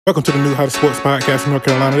Welcome to the new How to Sports podcast from North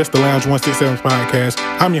Carolina. That's the Lounge 167 podcast.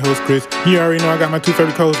 I'm your host, Chris. You already know I got my two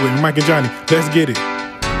favorite co-hosts with me, Mike and Johnny. Let's get it.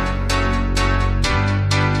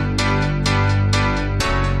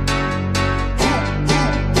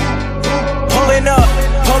 Pulling up,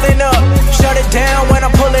 shut it down when I'm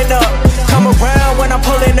pulling up. Come around when I'm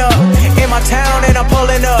pulling up. In my town and I'm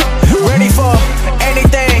pulling up. Ready for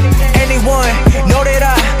anything, anyone. Know that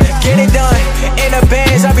I get it done. In the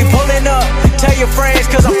bands, I be pulling up. Tell your friends,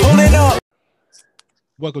 cause I'm pulling up.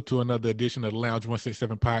 Welcome to another edition of the Lounge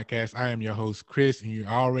 167 podcast. I am your host, Chris, and you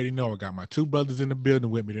already know I got my two brothers in the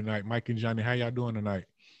building with me tonight, Mike and Johnny. How y'all doing tonight?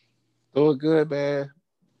 Doing good, man.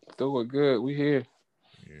 Doing good. We here.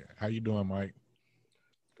 Yeah. How you doing, Mike?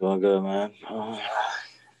 Doing good, man.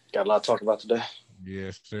 Got a lot to talk about today.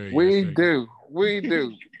 Yes, sir. We do.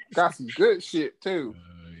 Got some good shit, too.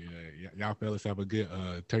 Yeah. Y'all fellas have a good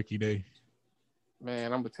turkey day.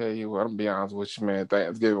 Man, I'm going to tell you what. I'm going to be honest with you, man.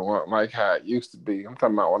 Thanksgiving wasn't like how it used to be. I'm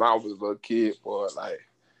talking about when I was a little kid, boy. Like,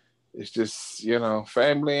 it's just,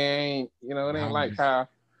 family ain't, it ain't like how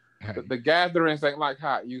the gatherings ain't like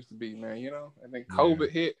how it used to be, man, And then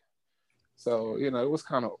COVID hit. So, it was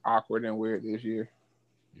kind of awkward and weird this year.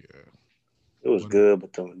 Yeah. It was good,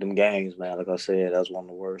 but them games, man, like I said, that was one of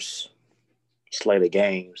the worst slate of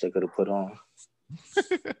games they could have put on.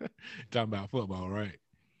 Talking about football, right?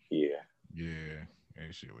 Yeah. Yeah.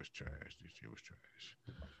 That shit was trash.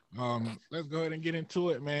 Let's go ahead and get into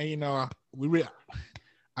it, man.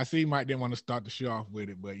 I see Mike didn't want to start the show off with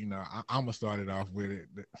it, but I'm gonna start it off with it.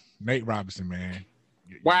 Nate Robinson, man.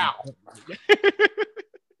 Wow.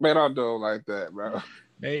 Man, don't do it like that, bro.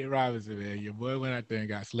 Nate Robinson, man. Your boy went out there and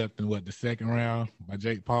got slept in the second round by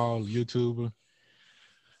Jake Paul, the YouTuber.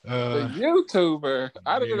 The YouTuber.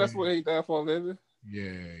 I didn't know that's what he done for a living.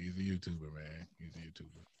 Yeah, he's a YouTuber, man. He's a YouTuber.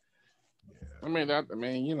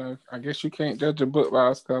 Yeah. I guess you can't judge a book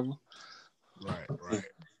by its cover. Right.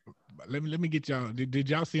 But let me get y'all. Did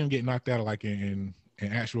y'all see him get knocked out like in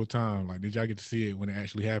actual time? Like, did y'all get to see it when it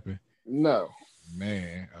actually happened? No.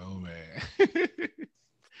 Man, oh man.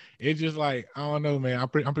 It's just like, I don't know, man. I'm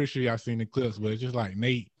pretty sure y'all seen the clips, but it's just like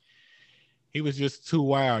Nate, he was just too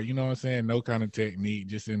wild, you know what I'm saying? No kind of technique,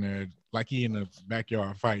 just in there, like he in a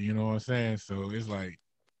backyard fight, you know what I'm saying? So it's like,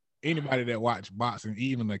 anybody that watch boxing,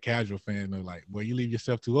 even a casual fan, they're like, well, you leave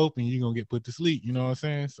yourself too open, you're going to get put to sleep, you know what I'm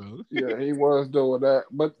saying? So yeah, he was doing that.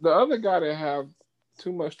 But the other guy that have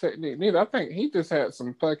too much technique, neither, I think he just had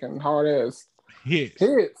some fucking hard-ass hits.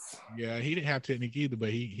 Yeah, he didn't have technique either, but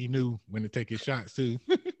he knew when to take his shots too.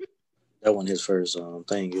 That wasn't his first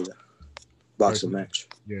thing either. Boxing match.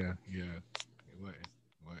 Yeah. It wasn't.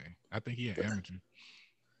 I think he had amateur.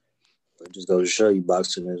 It just goes to show you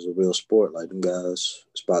boxing is a real sport. Like them guys,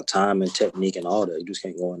 it's about time and technique and all that. You just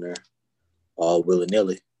can't go in there all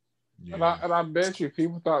willy-nilly. Yeah. And I bet you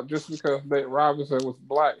people thought just because Nate Robinson was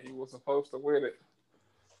black, he was supposed to win it.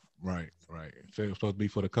 Right. So it was supposed to be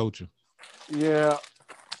for the culture. Yeah.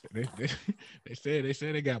 They said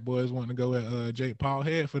they got boys wanting to go at Jake Paul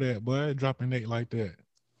head for that, boy, dropping Nate like that.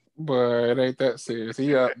 But it ain't that serious.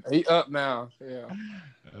 He up now. Yeah.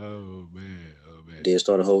 Oh man. They did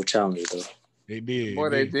start a whole challenge though. They did. Boy,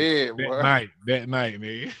 they did. That night,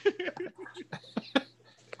 man.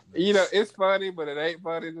 It's funny, but it ain't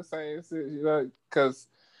funny in the same sense, because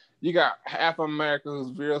you got half of America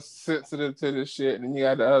who's real sensitive to this shit, and you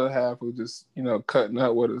got the other half who just, cutting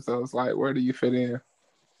up with it. So it's like, where do you fit in?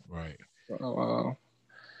 Right. So,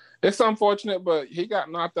 it's unfortunate, but he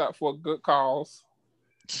got knocked out for a good cause.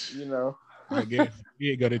 I guess he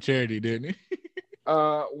did go to charity, didn't he?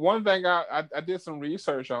 One thing I did some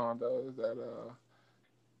research on though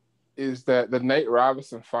is that the Nate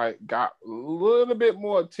Robinson fight got a little bit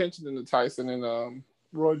more attention than the Tyson and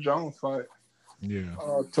Roy Jones fight. Yeah.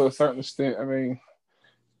 To a certain extent. I mean,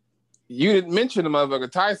 you didn't mention the motherfucker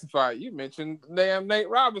Tyson fight. You mentioned the damn Nate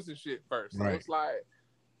Robinson shit first. So it's like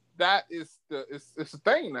that is it's a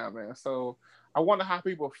thing now, man. So I wonder how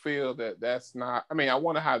people feel that's not. I mean, I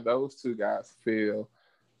wonder how those two guys feel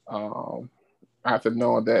after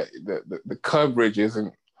knowing that the coverage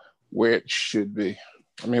isn't where it should be.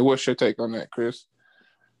 I mean, what's your take on that, Chris?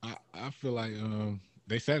 I feel like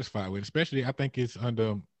they satisfied with it. Especially I think it's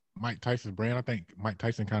under Mike Tyson's brand. I think Mike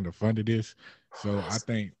Tyson kind of funded this. So I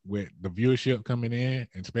think with the viewership coming in,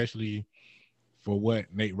 and especially for what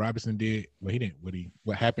Nate Robinson did,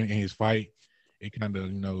 what happened in his fight, it kind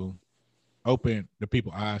of, opened the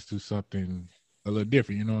people's eyes to something a little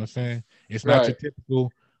different, you know what I'm saying? It's not your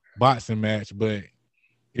typical boxing match, but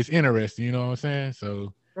it's interesting, you know what I'm saying?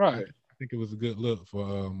 So I think it was a good look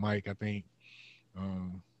for Mike. I think,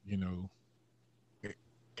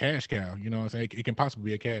 cash cow, you know what I'm saying? It can possibly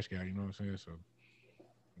be a cash cow, you know what I'm saying? So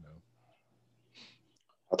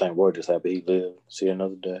think Roy just happy he lived. See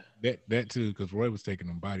another day. That too, because Roy was taking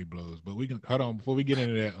them body blows. But we can hold on before we get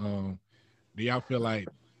into that. Do y'all feel like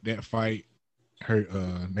that fight hurt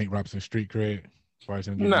Nate Robinson's street cred? As far as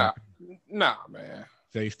him getting nah, man.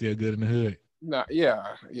 Say he's still good in the hood. Nah, yeah,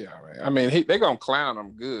 man. I mean, they gonna clown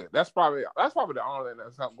him good. That's probably the only thing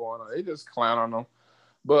that's not going on. They just clown on him.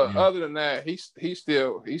 But other than that, he's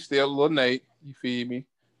still little Nate. You feed me?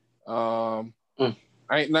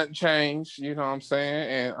 Ain't nothing changed. You know what I'm saying?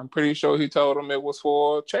 And I'm pretty sure he told him it was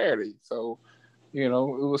for charity. So, you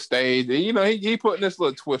know, it was staged. You know, he putting this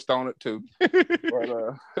little twist on it too.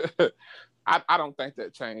 But I don't think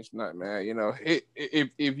that changed nothing, man. You know,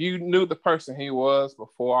 if you knew the person he was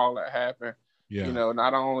before all that happened, you know,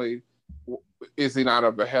 not only is he not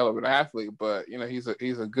a hell of an athlete, but you know, he's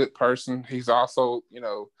a good person. He's also, you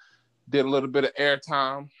know, did a little bit of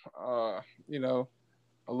airtime, you know,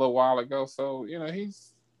 a little while ago. So, you know,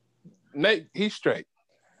 he's straight.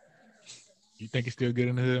 You think he's still good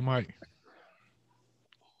in the hood, Mike?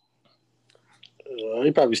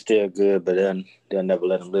 He probably still good, but then they'll never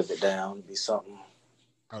let him live it down. It'll be something.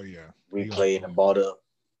 Oh yeah, replayed and bought up.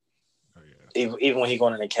 Oh yeah. Even when he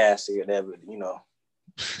going in the casket, that you know,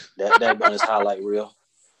 that been his highlight reel.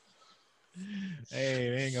 Hey,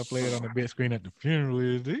 they ain't gonna play it on the big screen at the funeral,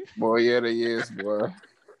 is they? Boy, yeah, they is, boy.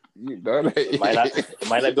 You done it. It might not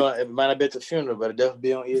be at the funeral, but it definitely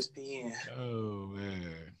be on ESPN. Oh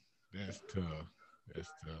man, that's tough.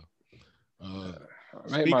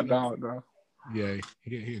 Ain't my dog though. Yeah,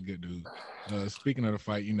 he a good dude. Speaking of the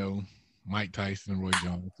fight, you know, Mike Tyson and Roy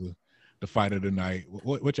Jones, the fight of the night.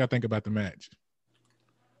 What y'all think about the match?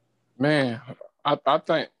 Man, I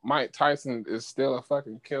think Mike Tyson is still a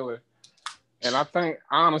fucking killer. And I think,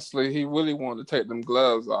 honestly, he really wanted to take them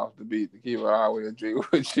gloves off to keep it all the way a G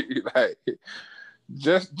with you. Like,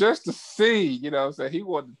 just to see, you know what I'm saying? He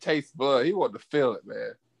wanted to taste blood. He wanted to feel it,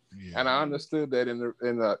 man. Yeah. And I understood that in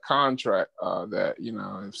the contract that, you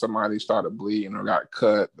know, if somebody started bleeding or got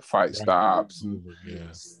cut, the fight stops. And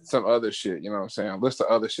some other shit, you know what I'm saying? A list of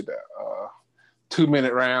other shit that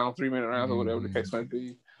 2-minute round, 3-minute rounds, or whatever the case might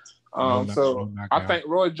be. I think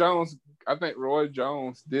Roy Jones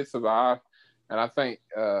did survive. And I think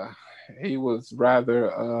he was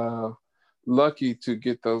rather lucky to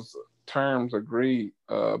get those terms agreed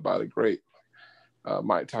by the great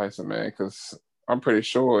Mike Tyson, man, because I'm pretty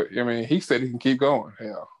sure, I mean, he said he can keep going.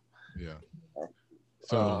 Hell. Yeah.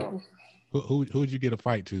 So who would you get a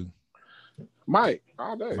fight to? Mike,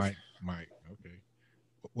 all day. Mike. Okay.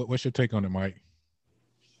 What's your take on it, Mike?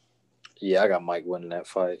 Yeah, I got Mike winning that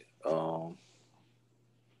fight.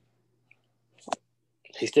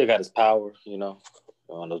 He still got his power, you know.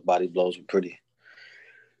 Those body blows were pretty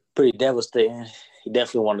devastating. He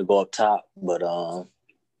definitely wanted to go up top, but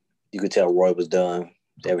you could tell Roy was done.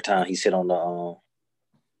 Every time he sit on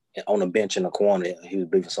the bench in the corner, he was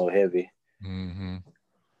breathing so heavy. Mm-hmm.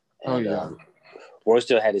 And, Roy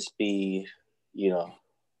still had his speed, you know.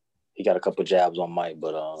 He got a couple jabs on Mike,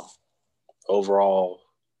 but overall,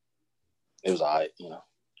 it was all right, you know.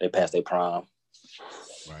 They passed their prime.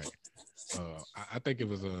 Right. I think it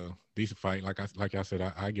was a decent fight. Like I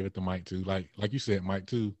said, I give it to Mike too. Like you said, Mike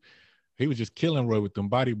too. He was just killing Roy with them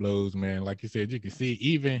body blows, man. Like you said, you can see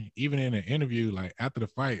even in an interview, like after the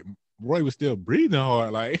fight, Roy was still breathing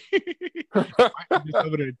hard. Like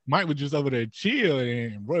Mike was just over there chill,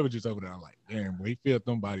 and Roy was just over there like, damn, boy, he felt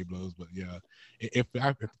them body blows. But yeah, if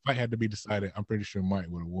the fight had to be decided, I'm pretty sure Mike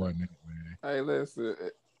would have won that, man. Hey, listen,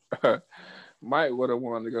 Mike would have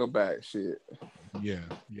wanted to go back. Shit. Yeah,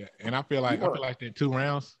 and I feel like that 2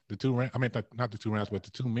 rounds, I mean, not the 2 rounds, but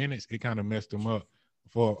the 2 minutes, it kind of messed him up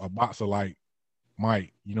for a boxer like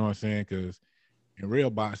Mike. You know what I'm saying? Because in real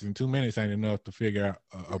boxing, 2 minutes ain't enough to figure out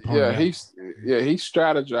a opponent. He's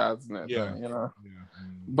strategizing that thing, you know. Yeah.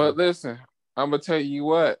 Mm-hmm. But listen, I'm gonna tell you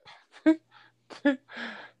what,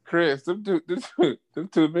 Chris, them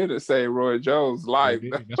 2 minutes saved Roy Jones' life.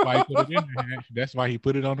 That's why he put it in there. That's why he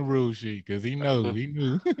put it on the rule sheet, because he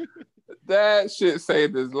knew. That shit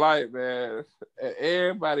saved his life, man. And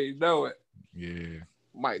everybody know it. Yeah.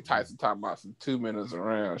 Mike Tyson talking about some 2 minutes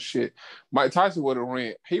around. Shit. Mike Tyson would have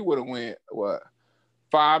went, what,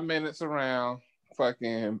 5 minutes around,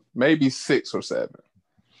 fucking maybe 6 or 7.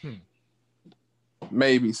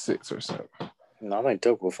 Maybe 6 or 7. No, I think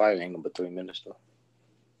typical fight ain't but 3 minutes though.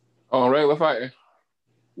 On regular fighting?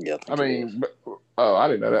 Yeah. I mean, I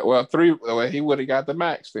didn't know that. Well, 3, well, he would have got the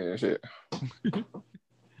max then, shit.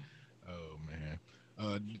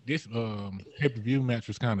 This pay-per-view match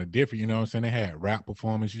was kind of different, you know what I'm saying? They had rap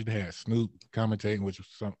performance. You had Snoop commentating, which was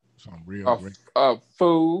something real great.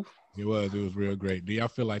 Fool. It was real great. Do y'all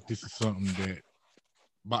feel like this is something that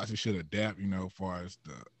boxing should adapt, as far as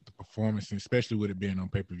the performance, especially with it being on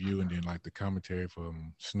pay-per-view, and then like the commentary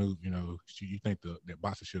from Snoop, you think that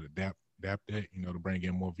boxing should adapt that, to bring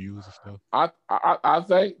in more views and stuff? I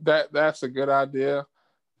think that's a good idea,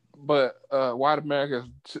 but white America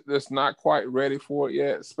is not quite ready for it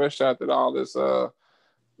yet, especially after all this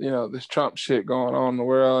this Trump shit going on in the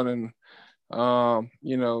world. And I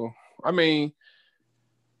mean,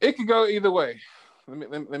 it could go either way.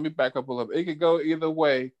 Let me back up a little bit. It could go either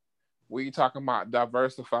way. We talking about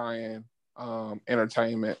diversifying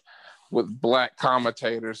entertainment with black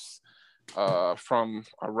commentators from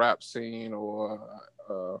a rap scene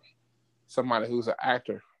or somebody who's an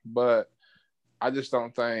actor. But I just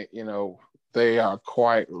don't think, they are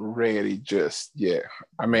quite ready just yet.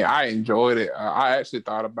 I mean, I enjoyed it. I actually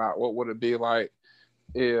thought about what would it be like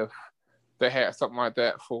if they had something like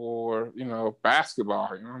that for, basketball.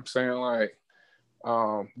 You know what I'm saying? Like,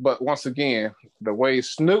 but once again, the way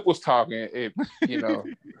Snoop was talking, it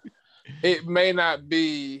may not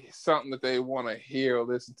be something that they want to hear or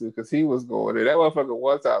listen to, because he was going there. That motherfucker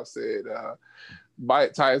one time said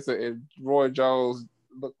Mike Tyson and Roy Jones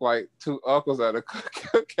look like two uncles at a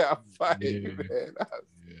cookout fight, man.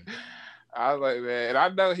 I was like, man, and I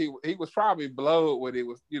know he was probably blowed when he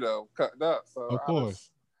was, cutting up. So of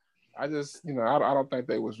course, I don't think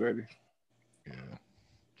they was ready. Yeah.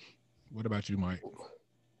 What about you, Mike?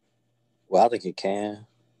 Well, I think they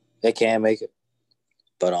can make it,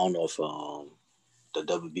 but I don't know if the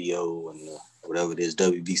WBO and whatever it is,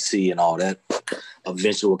 WBC and all that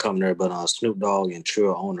eventually will come there. But Snoop Dogg and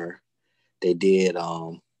Trill Owner, they did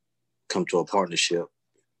come to a partnership.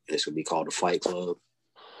 This would be called the Fight Club.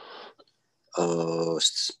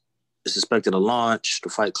 It's expected to launch. The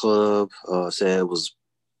Fight Club said it was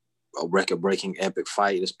a record-breaking epic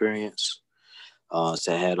fight experience.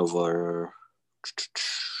 So it had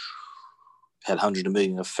hundreds of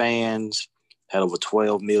millions of fans, had over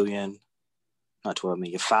 5 million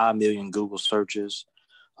Google searches,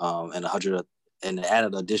 and it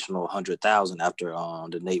added additional 100,000 after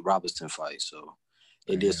the Nate Robinson fight. So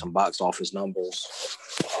it did some box office numbers.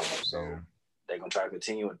 So they're gonna try to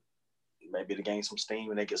continue it, maybe to gain some steam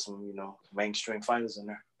and they get some, mainstream fighters in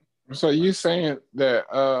there. So you saying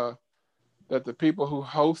that that the people who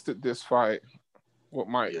hosted this fight with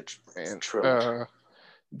Mike and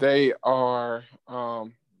they are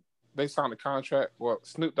they signed a contract. Well,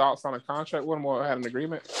 Snoop Dogg signed a contract with him or had an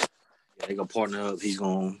agreement. Yeah, they gonna partner up.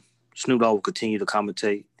 Snoop Dogg will continue to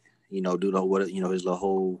commentate. Do his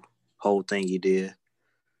little whole thing he did.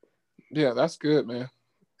 Yeah, that's good, man.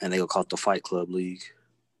 And they gonna call it the Fight Club League.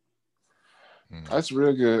 That's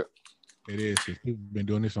real good. It is, because people been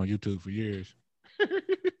doing this on YouTube for years.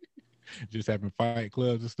 Just having fight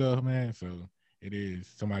clubs and stuff, man. So it is,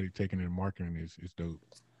 somebody taking it and marketing is dope.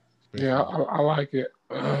 Yeah, I like it.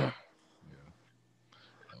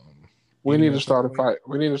 We need to start a fight.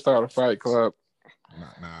 We need to start a fight club.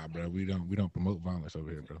 Nah, bro. We don't promote violence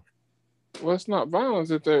over here, bro. Well, it's not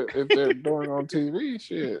violence if they're doing on TV.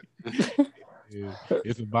 Shit.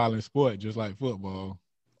 It's a violent sport, just like football.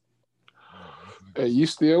 Hey, you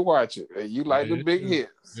still watch it. Hey, you like the big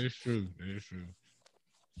hits. That's true.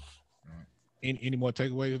 Any more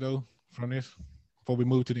takeaways though from this before we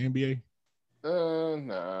move to the NBA?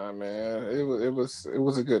 Nah, man. It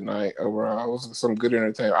was a good night overall. It was some good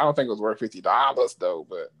entertainment. I don't think it was worth $50 though,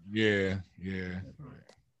 but yeah.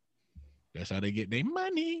 That's how they get their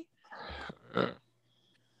money. It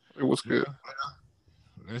was good.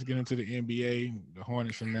 Let's get into the NBA. The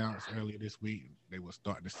Hornets announced earlier this week they will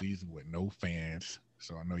start the season with no fans.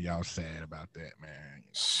 So I know y'all sad about that, man.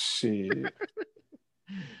 Shit.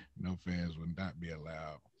 No fans will not be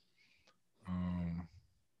allowed.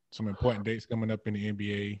 Some important dates coming up in the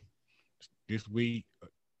NBA this week.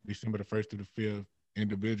 December the 1st through the 5th,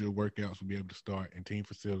 individual workouts will be able to start in team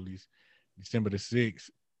facilities. December the 6th,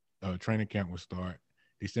 training camp will start.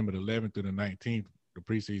 December the 11th through the 19th, the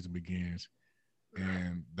preseason begins.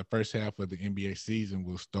 And the first half of the NBA season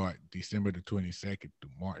will start December the 22nd to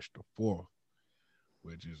March the 4th,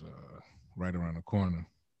 which is right around the corner.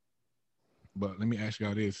 But let me ask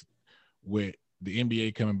y'all this. With the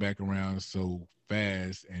NBA coming back around so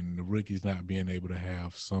fast and the rookies not being able to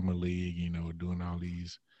have summer league, doing all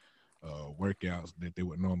these workouts that they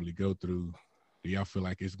would normally go through, do y'all feel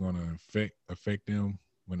like it's going to affect them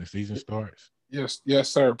when the season starts? Yes,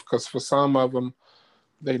 sir. Because for some of them,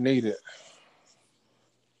 they need it.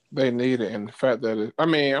 And the fact that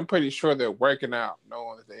I'm pretty sure they're working out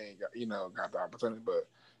knowing that they ain't got the opportunity, but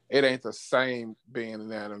it ain't the same being in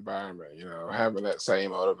that environment, having that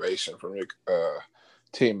same motivation from your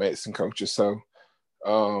teammates and coaches. So,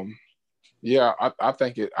 I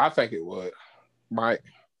think it would. Mike?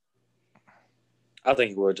 I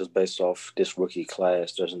think we're just based off this rookie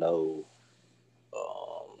class. There's no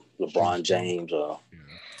LeBron James or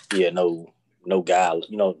no guy,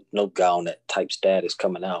 no guy on that type status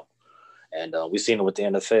coming out. And we've seen it with the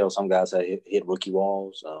NFL. Some guys have hit rookie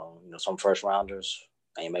walls. Some first rounders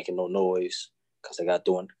ain't making no noise because they got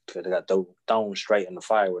thrown straight in the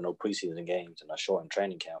fire with no preseason games and a shortened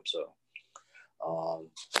training camp. So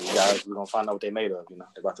these guys, we're gonna find out what they're made of. They're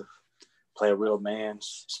about to play a real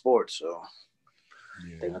man's sport, so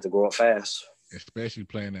they have to grow up fast. Especially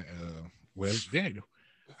playing at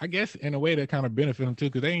I guess in a way that kind of benefit them too,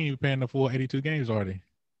 because they ain't even playing the full 82 games already.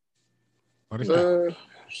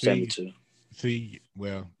 72.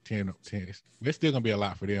 Well, 10. It's still gonna be a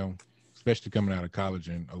lot for them, especially coming out of college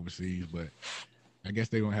and overseas. But I guess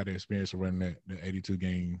they don't have the experience of running that 82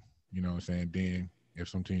 game. You know what I'm saying? Then if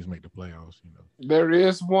some teams make the playoffs, there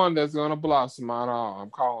is one that's gonna blossom out all. I'm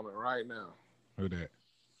calling it right now. Who that?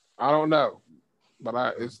 I don't know,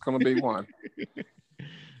 but it's gonna be one.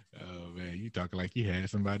 Oh man, you talking like you had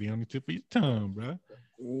somebody on the tip of your tongue, bro.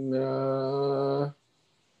 No,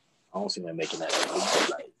 I don't see him making that.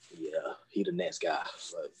 He the next guy.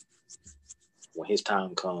 But when his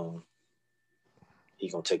time comes, he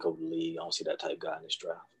gonna take over the league. I don't see that type of guy in this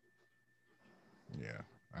draft. Yeah,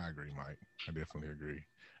 I agree, Mike. I definitely agree.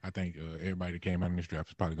 I think everybody that came out in this draft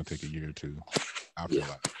is probably gonna take a year or two. I feel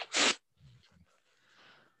like.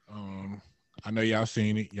 I know y'all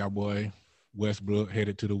seen it. Y'all boy Westbrook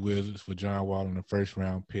headed to the Wizards for John Wall in the first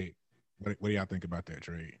round pick. What do y'all think about that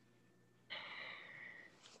trade?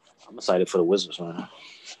 I'm excited for the Wizards, man.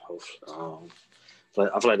 I feel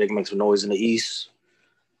like they can make some noise in the East.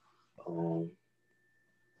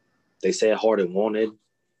 They said Harden wanted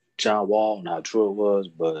John Wall, and how true it was,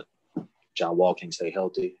 but John Wall can't stay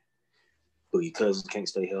healthy. Boogie Cousins can't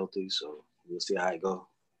stay healthy, so we'll see how it go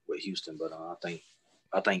with Houston. But I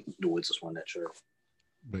think the Wizards won that trade.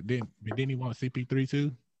 But didn't he want CP3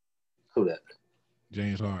 too? Who that?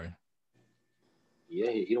 James Harden.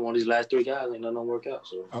 Yeah, he don't want these last three guys. Ain't nothing work out.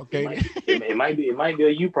 So okay, it might be a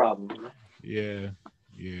you problem. Man. Yeah.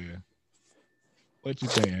 What you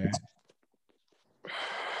think, man?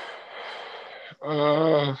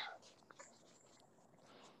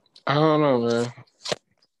 I don't know, man.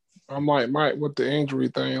 I'm like Mike with the injury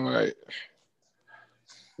thing. Like,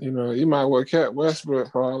 you might well cap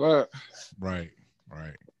Westbrook for all that. Right.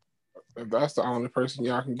 If that's the only person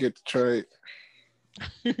y'all can get to trade.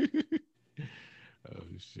 Oh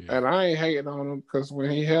shit! And I ain't hating on him because when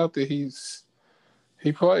he healthy,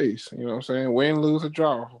 he plays. You know what I'm saying? Win, lose, or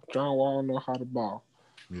draw. John Wall know how to ball.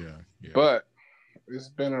 Yeah. But it's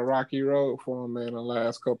been a rocky road for him, man, the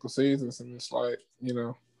last couple of seasons, and it's like,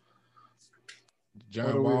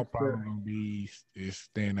 John Wall probably gonna be is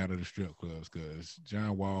staying out of the strip clubs because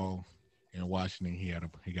John Wall in Washington he had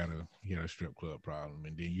a strip club problem,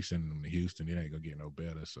 and then you send him to Houston, it ain't gonna get no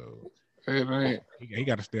better. So it ain't. He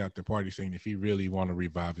got to stay out the party scene if he really want to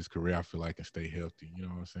revive his career. I feel like and stay healthy. You know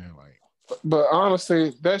what I'm saying? Like, but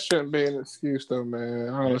honestly, that shouldn't be an excuse, though, man.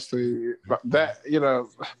 Honestly, that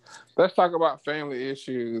let's talk about family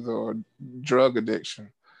issues or drug addiction,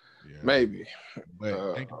 maybe,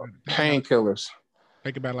 but painkillers.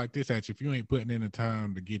 Think about it like this, actually. If you ain't putting in the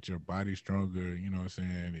time to get your body stronger, you know what I'm saying,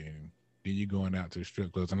 and then you going out to the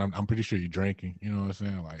strip clubs, and I'm pretty sure you're drinking. You know what I'm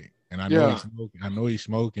saying? Like, and I know he's smoking. I know he's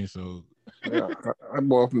smoking. So that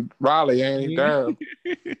boy from Raleigh ain't he there? I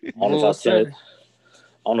don't know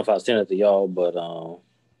if I sent it to y'all, but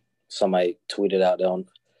somebody tweeted out there.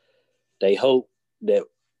 They hope that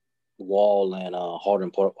Wall and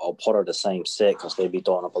Harden are part of the same set because they be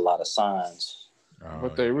throwing up a lot of signs.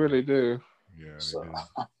 But they really do. Yeah. So.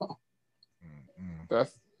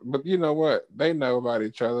 But you know what? They know about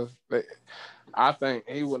each other. I think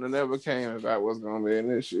he would have never came if that was going to be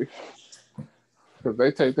an issue. Because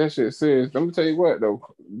they take that shit serious. Let me tell you what, though.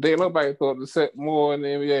 Ain't nobody thought to set more in the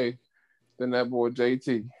NBA than that boy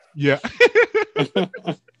JT. Yeah.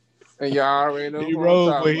 And y'all already know he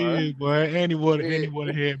rolled for his, boy. And he wore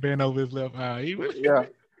a headband over his left eye.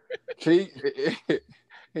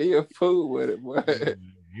 He a fool with it, boy. Yeah,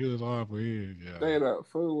 he was hard for his. Yeah. Straight up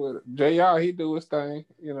fool with it. JR, he do his thing,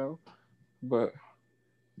 but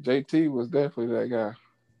JT was definitely that guy.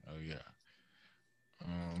 Oh yeah.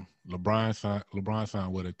 LeBron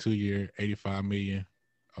signed with a 2-year, $85 million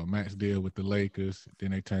max deal with the Lakers.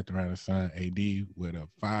 Then they turned around and signed AD with a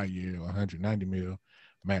 5-year, $190 million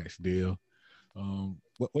max deal.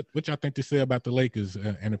 What y'all think to say about the Lakers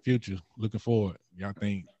in the future? Looking forward, y'all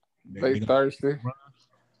think they thirsty?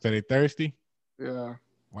 Say they thirsty? Yeah.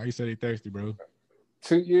 Why you say they thirsty, bro?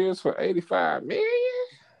 2 years for $85 million?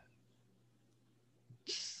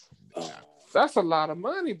 That's a lot of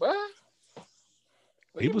money, bud.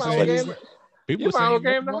 People saying gave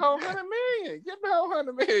the whole $100 million. Give the whole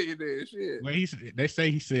 $100 million there, shit. Well, they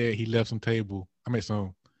say he said he left some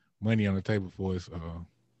money on the table for his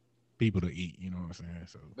people to eat. You know what I'm saying?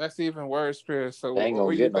 So that's even worse, Chris. So they ain't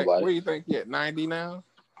gonna get nobody. Where you think he at 90 now?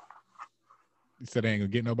 He said they ain't gonna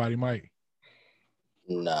get nobody, Mike.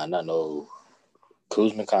 Nah, not no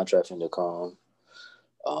Kuzma contract finna come.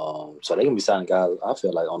 So they gonna be signing guys. I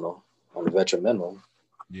feel like on the veteran minimum.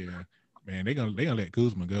 Yeah, man, they gonna let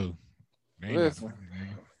Kuzma go. Listen,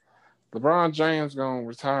 LeBron James gonna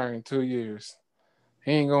retire in 2 years.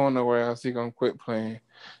 He ain't going nowhere else. He gonna quit playing.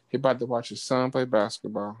 He about to watch his son play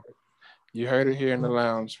basketball. You heard it here in the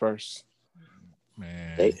lounge first.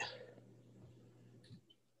 Man,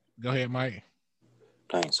 go ahead, Mike.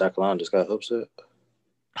 Dang, South Carolina just got upset.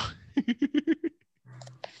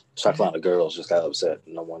 South Carolina girls just got upset.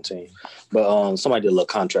 No one team, but somebody did a little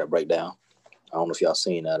contract breakdown. I don't know if y'all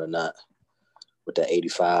seen that or not. With that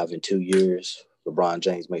 85 in 2 years, LeBron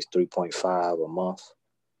James makes 3.5 a month,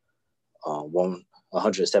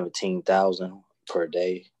 117,000 per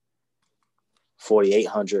day,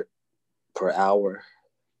 4,800 per hour,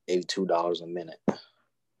 $82 a minute.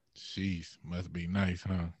 Jeez, must be nice,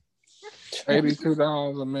 huh?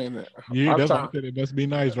 $82 a minute. Yeah, that's what I said. It must be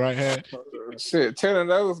nice, right, Hatch? Shit, 10 of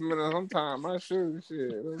those minutes, I'm tying my shoes.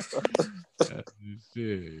 Shit.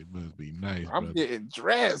 Shit, it must be nice. I'm getting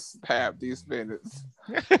dressed half these minutes.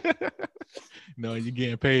 No, you're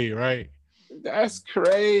getting paid, right? That's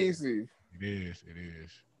crazy. It is.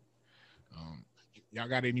 Y'all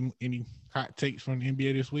got any hot takes from the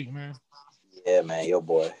NBA this week, man? Yeah, man, your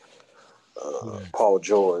boy, Paul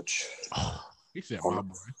George. Oh, he said my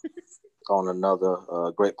boy. On another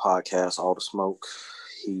great podcast, All the Smoke.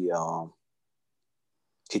 He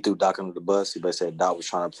threw Doc under the bus. He basically said Doc was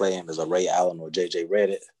trying to play him as a Ray Allen or JJ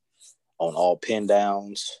Redick on all pin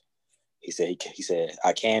downs. He said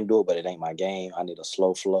I can do it, but it ain't my game. I need a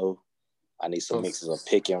slow flow. I need some mixes of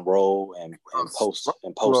pick and roll and post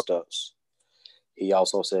ups. He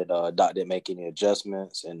also said Doc didn't make any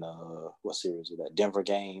adjustments in what series was that? Denver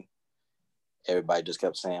game. Everybody just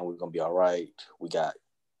kept saying we're gonna be all right. We got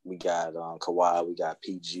Kawhi, we got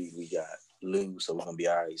PG, we got Lou, so we're gonna be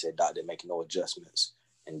all right. He said Doc didn't make no adjustments,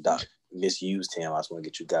 and Doc misused him. I just want to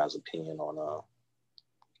get you guys' opinion on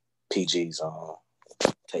PG's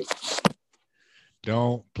take.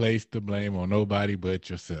 Don't place the blame on nobody but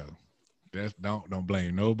yourself. Don't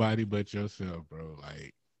blame nobody but yourself, bro.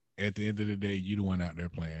 Like at the end of the day, you the one out there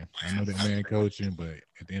playing. I know that man coaching, but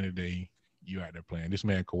at the end of the day, you out there playing. This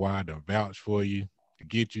man Kawhi done vouch for you to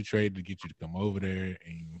get you traded, to get you to come over there,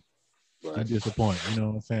 and you disappoint. You know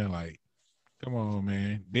what I'm saying? Like, come on,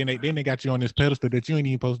 man. Then they got you on this pedestal that you ain't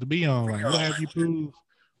even supposed to be on. Like, what have you proved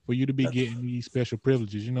for you to be getting these special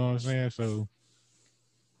privileges? You know what I'm saying? So,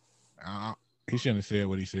 he shouldn't have said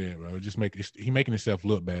what he said, bro. He making himself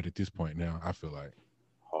look bad at this point now. I feel like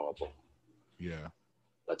horrible. Yeah.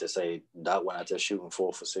 Like they say, Doc went out there shooting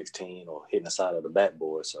 4 for 16 or hitting the side of the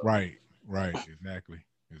backboard. So right, exactly.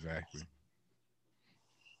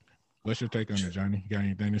 What's your take on it, Johnny? You got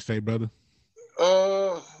anything to say, brother?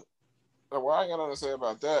 Well, I ain't got nothing to say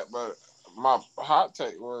about that, but my hot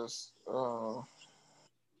take was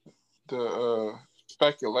the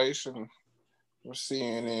speculation we're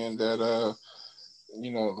seeing in that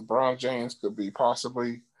LeBron James could be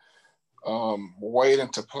possibly waiting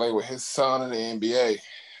to play with his son in the NBA.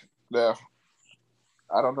 Now,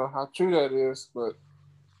 I don't know how true that is, but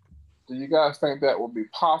do you guys think that would be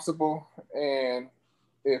possible? And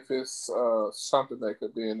if it's something that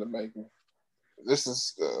could be in the making? This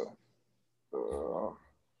is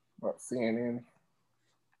CNN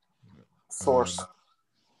source.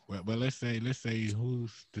 Well, let's say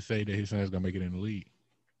who's to say that his son's gonna make it in the league?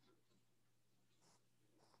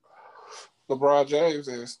 LeBron James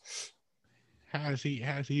is. How's he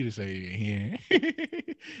to say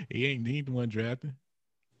he ain't the one drafting?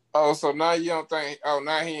 Oh, so now you don't think? Oh,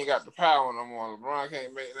 now he ain't got the power no more. LeBron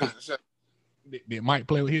can't make that. Did Mike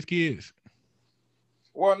play with his kids?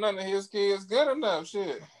 Well, none of his kids good enough.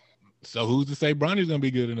 Shit. So who's to say Bronny's gonna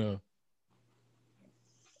be good enough?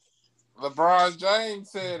 LeBron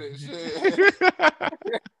James said it. Shit.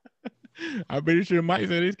 I'm pretty sure Mike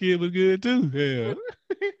said his kid was good too. Yeah.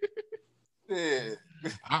 Yeah.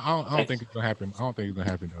 I don't think it's gonna happen. I don't think it's gonna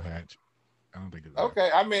happen, though, Hatch. I don't think it's gonna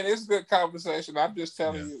happen. I mean, it's good conversation. I'm just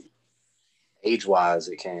telling you. Age-wise,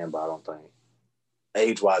 it can, but I don't think.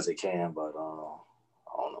 Age-wise, it can, but I don't know.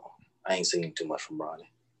 I ain't seen too much from Bronny.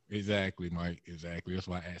 Exactly, Mike. Exactly. That's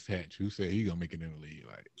why I asked Hatch. Who said he gonna make it in the league?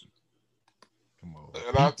 Like, come on.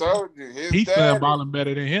 And I told you, his son balling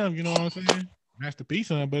better than him. You know what I'm saying? Master P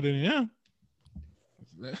son better than him.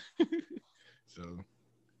 So,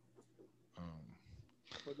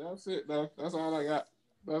 but that's it, though. That's all I got.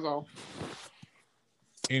 That's all.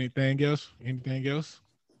 Anything else? Anything else?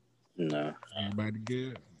 No. Everybody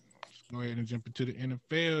good? Let's go ahead and jump into the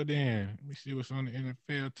NFL then. Let me see what's on the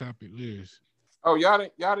NFL topic list. Oh, y'all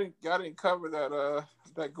didn't cover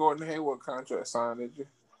that Gordon Hayward contract sign, did you?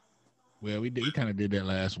 Well, we kind of did that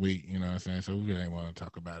last week, you know what I'm saying? So we really ain't want to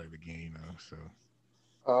talk about it again, you know. So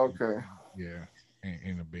okay. Yeah,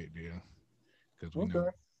 ain't a big deal. Because we know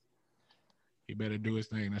he better do his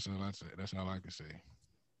thing. That's all I say. That's all I can say.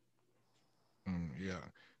 Yeah.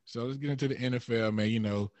 So let's get into the NFL, man. You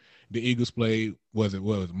know, the Eagles played, was it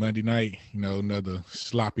Monday night? You know, another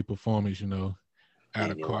sloppy performance, you know, out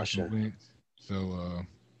of Carson Wentz. So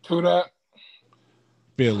who that?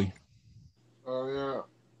 Philly. Oh yeah.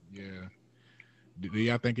 Yeah. Do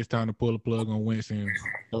y'all think it's time to pull the plug on Wentz and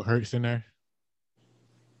throw Hurts in there?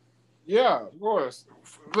 Yeah, of course.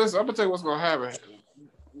 Listen, I'm gonna tell you what's gonna happen.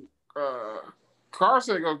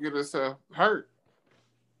 Carson gonna get himself hurt.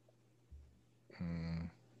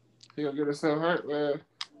 He gonna get himself hurt, man.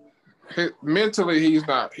 Mentally, he's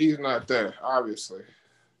not there. Obviously,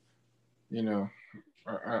 you know.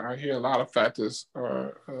 I hear a lot of factors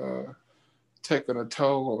are taking a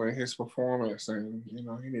toll on his performance, and you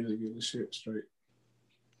know he needs to get his shit straight.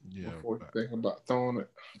 Yeah. Before you think about throwing it,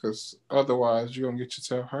 because otherwise you're gonna get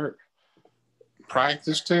yourself hurt.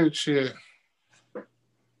 Practice too, shit.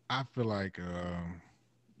 I feel like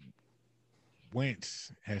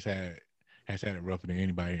Wentz has had it rougher than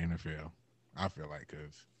anybody in the NFL. I feel like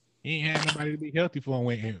because he ain't had nobody to be healthy for him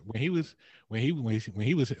when he was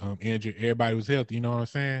injured. Everybody was healthy. You know what I'm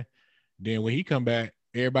saying? Then when he come back,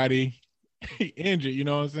 everybody injured. You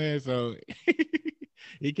know what I'm saying? So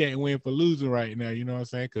he can't win for losing right now. You know what I'm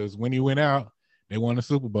saying? Because when he went out, they won the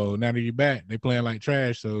Super Bowl. Now that he's back, they playing like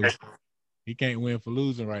trash. So he can't win for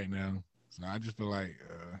losing right now. So I just feel like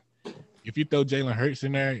if you throw Jalen Hurts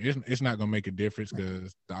in there, it's not gonna make a difference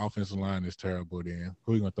because the offensive line is terrible. Then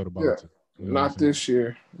who are you gonna throw the ball to? You know not this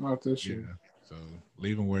year. Not this year. So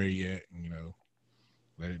leave him where he at. And, you know,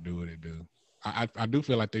 let it do what it do. I do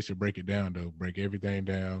feel like they should break it down though. Break everything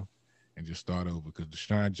down and just start over because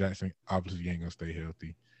Deshaun Jackson obviously ain't gonna stay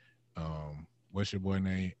healthy. What's your boy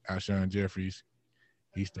name? Alshon Jeffries.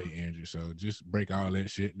 He stay injured. So just break all that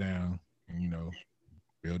shit down and, you know,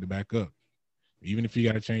 build it back up. Even if you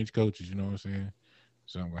got to change coaches, you know what I'm saying?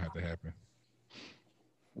 Something gonna have to happen.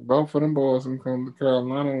 Both of them boys can come to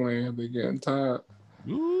Carolina land. They're getting tired.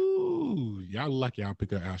 Ooh, y'all lucky y'all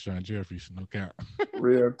pick up Alshon Jeffries. No cap.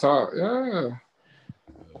 Real talk, yeah.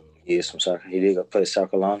 He is some soccer. He did go play South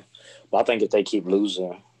Carolina. But I think if they keep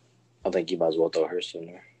losing, I think you might as well throw Hurts in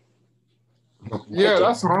there. Yeah,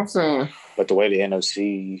 that's what I'm saying. But the way the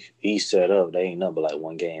NFC East set up, they ain't nothing but like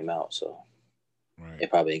one game out, so it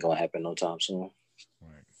probably ain't gonna happen no time soon.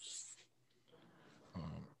 Right.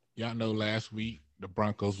 Y'all know last week the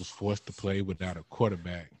Broncos was forced to play without a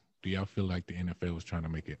quarterback. Do y'all feel like the NFL was trying to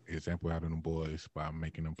make an example out of them boys by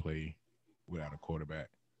making them play without a quarterback?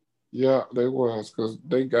 Yeah, they was because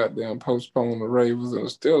they goddamn postponed the Ravens and the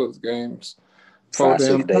Steelers games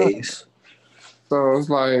 5-6 days. So it's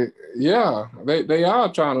like, yeah, they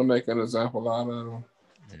are trying to make an example out of them.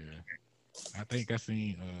 Yeah, I think I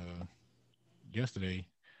seen yesterday.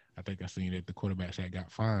 I think I seen that the quarterbacks had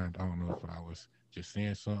got fined. I don't know if I was just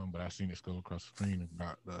saying something, but I seen it go across the screen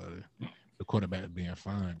about the quarterback being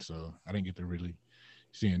fined. So I didn't get to really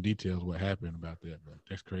see in details what happened about that, but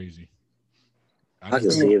that's crazy. I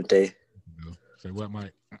can see if they say what,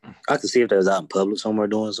 Mike. I can see if they was out in public somewhere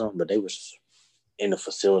doing something, but they was in the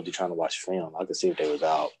facility trying to watch film. I could see if they was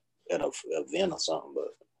out at an event or something,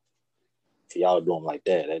 but for y'all to do them like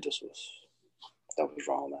that, that was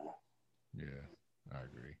wrong, man. Yeah, I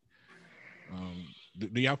agree.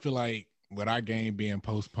 Do y'all feel like with our game being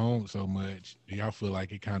postponed so much, do y'all feel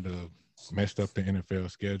like it kind of messed up the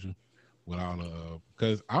NFL schedule with all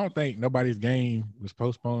because I don't think nobody's game was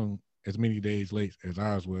postponed as many days late as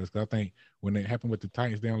ours was. Because I think when it happened with the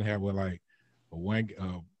Titans, they only had one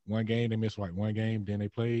game. They missed like one game, then they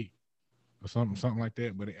played or something like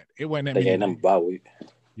that. But it wasn't that many. They gave them a bye week.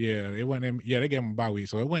 Yeah, it wasn't. They gave them a bye week,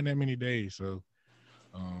 so it wasn't that many days. So,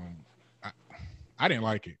 I didn't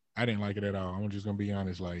like it. I didn't like it at all. I'm just gonna be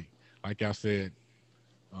honest. Like I said,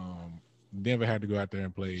 Denver had to go out there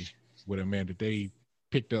and play with a man that they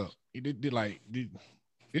picked up.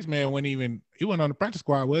 This man he wasn't on the practice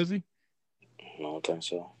squad, was he? No, I don't think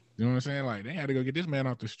so. You know what I'm saying? Like they had to go get this man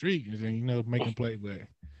off the street and then make him play. But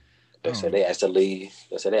they said they asked the league.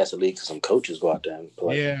 They said they asked the league because some coaches go out there and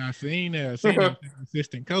play. Yeah, I seen that.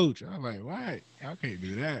 Assistant coach. I was like, why? Y'all can't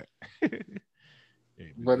do that.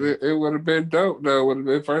 But it would have been dope though. Would have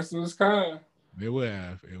been first of its kind. It would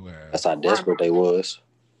have. It would have. That's how desperate they was.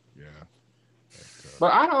 Yeah.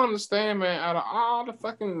 But I don't understand, man. Out of all the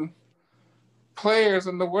fucking players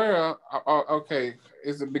in the world, okay,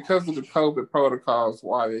 is it because of the COVID protocols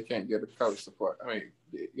why they can't get a coach to play? I mean,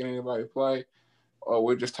 get anybody play, or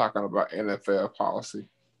we're just talking about NFL policy?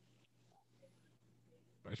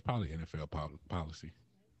 It's probably NFL policy.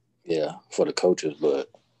 Yeah, for the coaches, but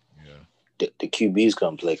the QBs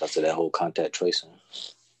come play because of that whole contact tracing.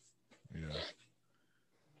 Yeah.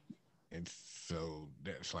 And so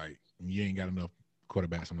that's like you ain't got enough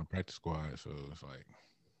quarterbacks on the practice squad, so it's like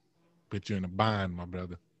put you in a bind, my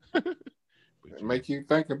brother. Make you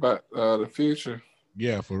think about the future.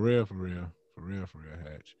 Yeah, for real,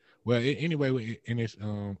 Hatch. Well, anyway, in this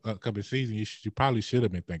upcoming season, you probably should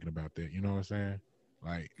have been thinking about that. You know what I'm saying?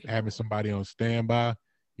 Like having somebody on standby.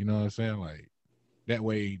 You know what I'm saying? Like that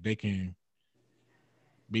way they can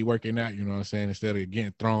be working out. You know what I'm saying? Instead of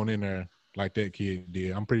getting thrown in there like that kid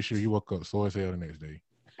did. I'm pretty sure he woke up sore as hell the next day.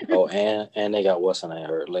 Oh, and they got what's her name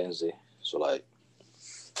hurt, Lindsay. So like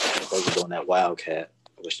they were doing that Wildcat,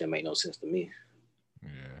 which didn't make no sense to me.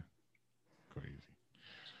 Yeah, crazy.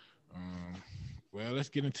 Well, let's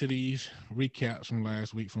get into these recaps from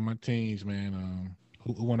last week from my teams, man.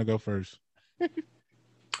 Who want to go first?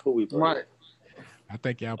 Who we played? Right. I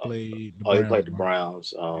think y'all played the Browns. You played the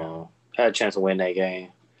Browns. Had a chance to win that game.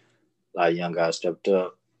 A lot of young guys stepped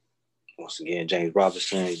up. Once again, James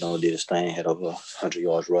Robinson, did his thing, had over 100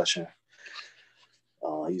 yards rushing.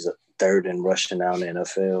 He's a third in rushing now in the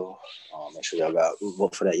NFL. Make sure y'all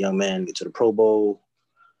vote for that young man, get to the Pro Bowl.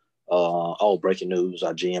 Breaking news,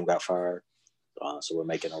 our GM got fired. So we're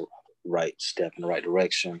making a right step in the right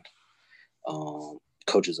direction.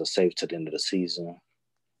 Coaches are safe to the end of the season.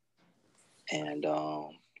 And, yeah,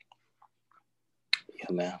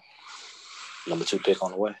 man, number 2 pick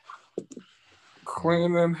on the way.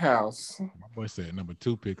 Cleaning house. My boy said number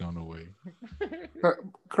 2 pick on the way.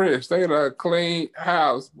 Chris, they got a clean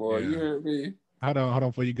house, boy. Yeah. You heard me? Hold on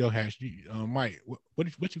before you go, Hash. Mike,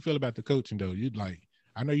 what you feel about the coaching though?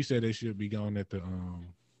 I know you said they should be going at the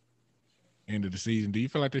end of the season. Do you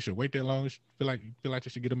feel like they should wait that long? Feel like they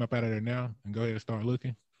should get them up out of there now and go ahead and start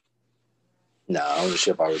looking? No,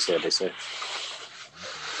 ownership already said they said.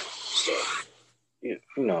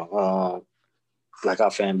 So, like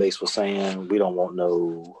our fan base was saying, we don't want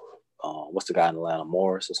no, what's the guy in Atlanta,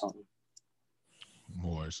 Morris or something?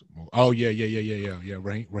 Morris. Oh, yeah.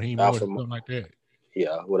 Raheem Morris, something like that.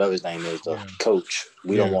 Yeah, whatever his name is, the coach.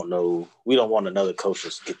 We don't want another coach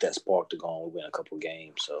to get that spark to go on. We win a couple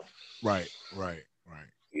games, so. Right.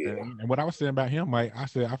 Yeah. And what I was saying about him, Mike, I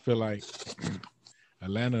feel like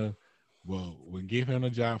Atlanta will give him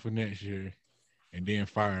a job for next year and then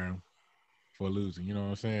fire him for losing. You know what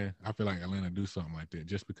I'm saying? I feel like Atlanta do something like that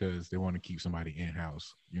just because they want to keep somebody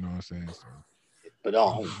in-house. You know what I'm saying? So, but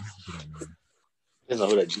depends on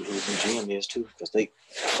who the GM is too, because I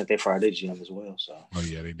think they fired their GM as well. So. Oh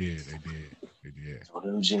yeah, they did. So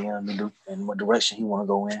the new GM and what direction he want to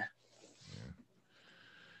go in.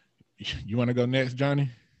 Yeah. You want to go next,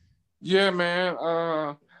 Johnny? Yeah, man.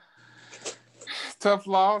 Tough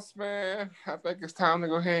loss, man. I think it's time to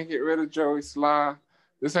go ahead and get rid of Joey Sly.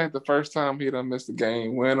 This ain't the first time he done missed a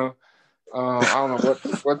game winner. I don't know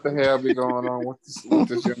what the hell be going on with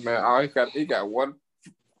this young man. Oh, he got one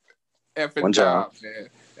effing job, man,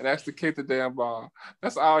 and that's to kick the damn ball.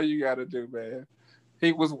 That's all you got to do, man.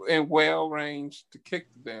 He was in well range to kick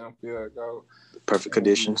the damn field goal. Perfect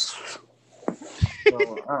conditions. So,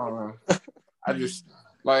 I don't know. I just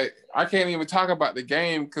I can't even talk about the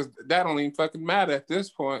game because that don't even fucking matter at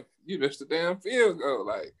this point. You missed the damn field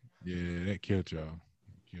goal, Yeah, that killed y'all.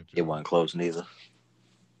 It wasn't close neither.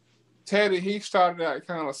 Teddy, he started out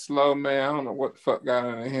kind of slow, man. I don't know what the fuck got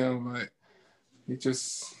into him. He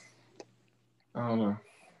just, I don't know.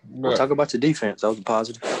 But talk about your defense. That was a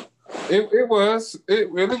positive. It was.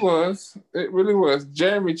 It really was. It really was.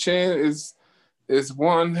 Jeremy Chin is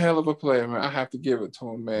one hell of a player, man. I have to give it to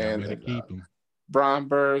him, man. Yeah, keep him. Brian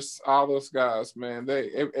Burst, all those guys, man.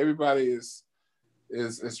 Everybody is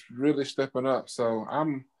really stepping up. So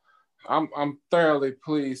I'm thoroughly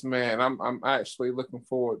pleased, man. I'm actually looking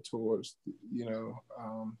forward towards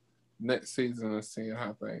next season and seeing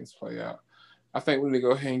how things play out. I think we need to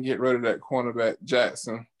go ahead and get rid of that cornerback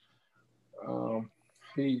Jackson.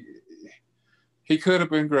 He could have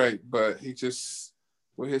been great, but he just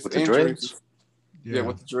with his injuries. Yeah,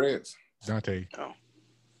 with the dreads. Dante. Oh.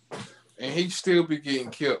 And he still be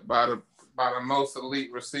getting killed by the most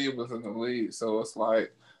elite receivers in the league. So it's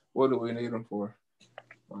like, what do we need him for?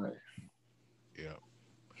 Yeah.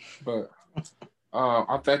 But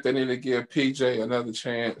I think they need to give PJ another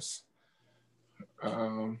chance.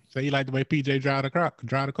 So you like the way PJ drive the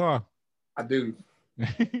car? I do.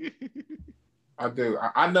 I do.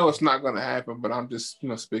 I know it's not going to happen, but I'm just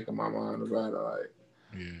speaking my mind about it. Like,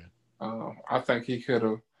 yeah. I think he could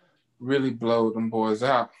have really blowed them boys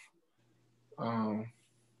out.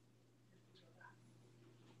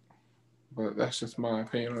 But that's just my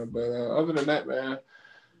opinion. But other than that, man,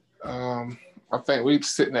 I think we're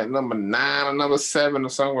sitting at number 9 or number 7 or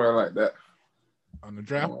somewhere like that. On the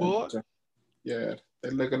draft board? Yeah.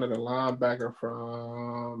 They're looking at a linebacker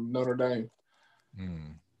from Notre Dame.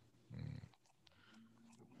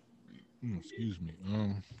 Excuse me.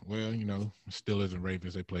 Well, Steelers and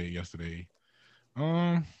Ravens, they played yesterday.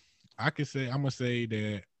 I'm gonna say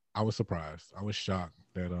that I was surprised. I was shocked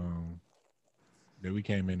that that we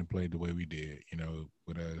came in and played the way we did,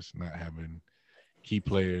 with us not having key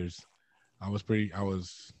players. I was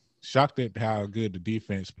shocked at how good the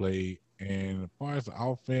defense played. And as far as the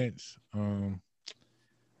offense,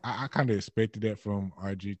 I kind of expected that from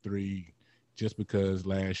RG3 just because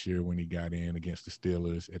last year when he got in against the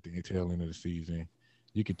Steelers at the tail end of the season,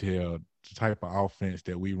 you could tell the type of offense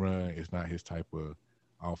that we run is not his type of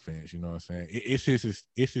offense. You know what I'm saying?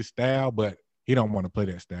 It's his style, but he don't want to play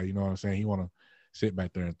that style. You know what I'm saying? He want to sit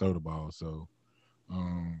back there and throw the ball. So,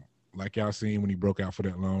 like y'all seen when he broke out for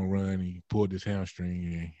that long run, he pulled his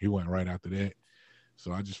hamstring and he went right after that.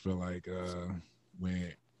 So I just feel like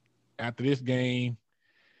when after this game,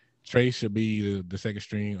 Trey should be the second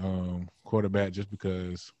string quarterback just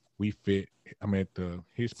because we fit. I mean,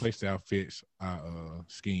 his play style fits our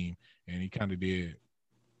scheme, and he kind of did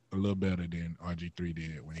a little better than RG3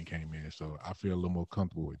 did when he came in. So I feel a little more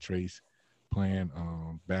comfortable with Trace playing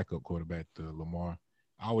backup quarterback to Lamar.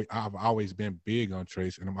 I've always been big on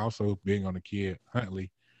Trace, and I'm also big on the kid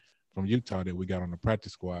Huntley from Utah that we got on the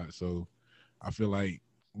practice squad. So I feel like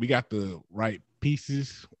we got the right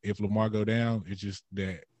pieces. If Lamar go down, it's just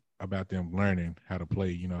that about them learning how to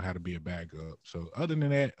play, how to be a backup. So other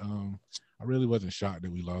than that, I really wasn't shocked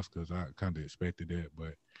that we lost because I kind of expected that.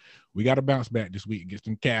 But we got to bounce back this week against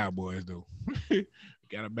them Cowboys, though. We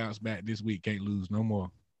got to bounce back this week. Can't lose no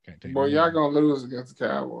more. Can't take. Boy, y'all gonna lose against the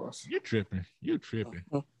Cowboys. You're tripping.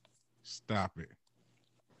 Stop it.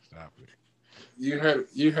 You heard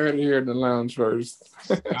it here in the lounge first.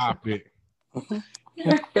 Stop it.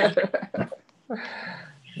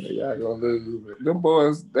 Y'all gonna lose. Them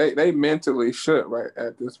boys, they mentally shook right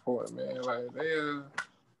at this point, man. Like they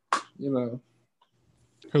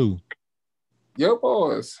Who? Your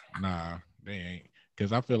boys. Nah, they ain't.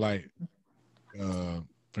 Because I feel like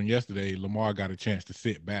from yesterday, Lamar got a chance to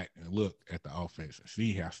sit back and look at the offense and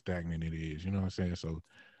see how stagnant it is. You know what I'm saying? So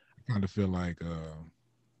I kind of feel like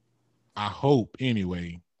I hope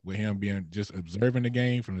anyway, with him being just observing the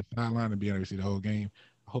game from the sideline and being able to see the whole game,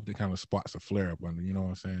 I hope they kind of spots a flare up under, you know what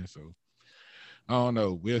I'm saying? So I don't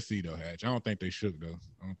know. We'll see though, Hatch. I don't think they shook though.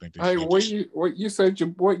 I don't think they shook. What you said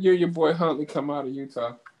what year your boy Huntley come out of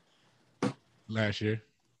Utah? Last year.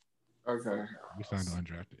 Okay. We signed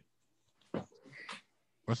undrafted.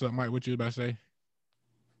 What's up, Mike? What you about to say?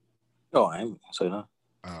 No, I ain't saying nothing.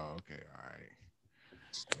 Oh, okay. All right.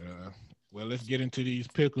 Well, let's get into these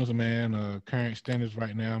pickles, man. Current standings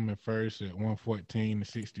right now, I'm in first at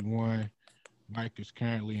 114-61. Mike is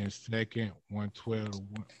currently in second,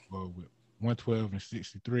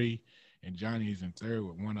 112-63. And Johnny is in third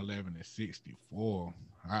with 111-64.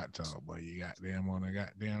 Hot talk, boy. You got them on a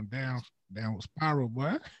goddamn downward spiral,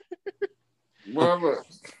 boy. Well,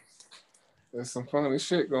 there's some funny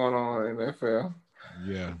shit going on in the NFL.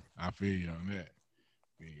 Yeah, I feel you on that.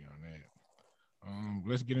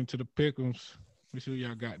 Let's get into the pick'ems. Let's see who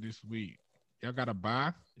y'all got this week. Y'all got a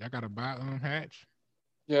bye? Hatch?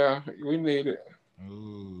 Yeah, we need it.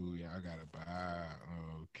 Oh, y'all got a bye.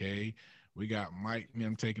 Okay. We got Mike and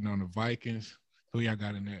them taking on the Vikings. Who y'all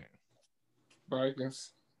got in that?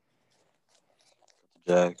 Vikings.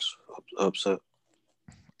 Jags. Upset.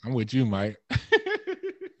 I'm with you, Mike.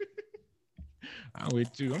 I'm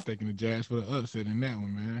with you. I'm taking the Jags for the upset in that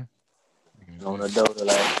one, man. On the dough the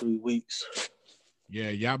last 3 weeks. Yeah,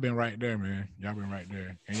 y'all been right there, man. Y'all been right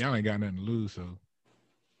there. And y'all ain't got nothing to lose, so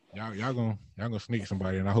y'all gonna sneak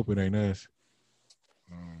somebody, and I hope it ain't us.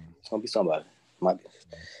 It's gonna be somebody. Might be.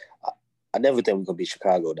 I never think we're gonna beat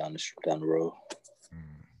Chicago down the road.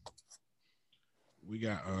 We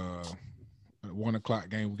got at 1 o'clock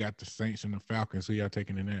game. We got the Saints and the Falcons. Who y'all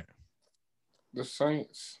taking in that? The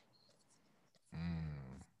Saints.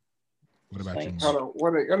 What about Saints. you?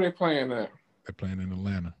 What are they playing at? They're playing in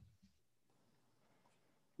Atlanta.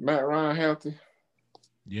 Matt Ryan healthy?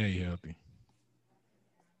 Yeah, he healthy.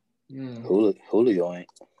 Julio ain't.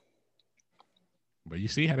 But you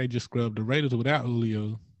see how they just scrubbed the Raiders without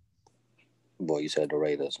Julio. Boy, you said the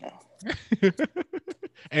Raiders now.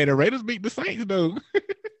 Hey, the Raiders beat the Saints though.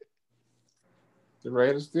 The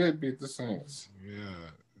Raiders did beat the Saints.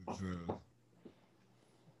 Yeah. So,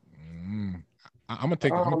 I'm gonna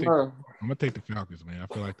take the Falcons, man. I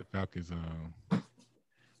feel like the Falcons.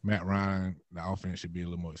 Matt Ryan, the offense should be a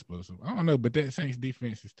little more explosive. I don't know, but that Saints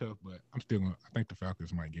defense is tough. But I think the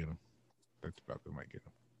Falcons might get them.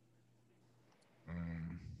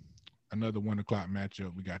 Another 1:00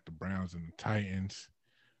 matchup. We got the Browns and the Titans.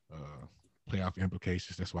 Playoff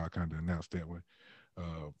implications. That's why I kind of announced that one.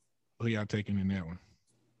 Who y'all taking in that one?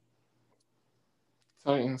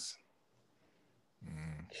 Titans.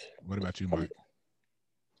 What about you, Mike?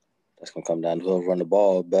 That's gonna come down to whoever run the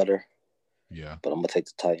ball better. Yeah. But I'm gonna take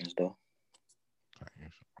the Titans though.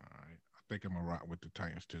 Titans. All right. I think I'm gonna rock with the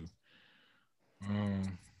Titans too.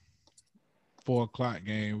 4:00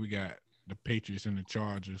 game. We got the Patriots and the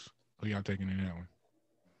Chargers. Who y'all taking in that one?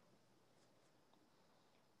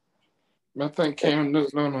 I think Cam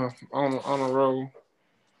Newton on a roll.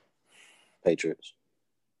 Patriots.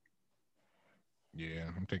 Yeah,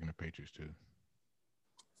 I'm taking the Patriots too.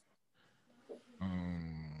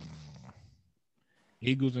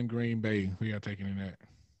 Eagles and Green Bay. Who y'all taking in that?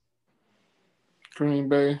 Green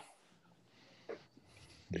Bay.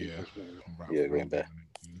 Yeah. Green Bay.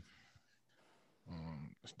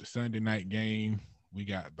 It's the Sunday night game. We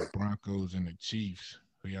got the Broncos and the Chiefs.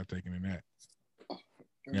 Who y'all taking in that?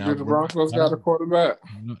 Do the Broncos got a quarterback?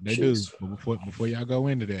 They Chiefs. Do. But before y'all go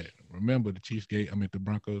into that, remember the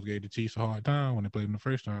Broncos gave the Chiefs a hard time when they played them the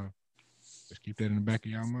first time. Just keep that in the back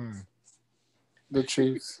of y'all mind. The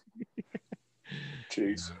Chiefs.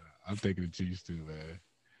 Chiefs. I'm taking the Chiefs too,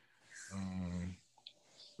 man.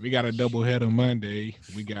 We got a doubleheader Monday.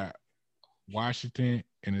 We got Washington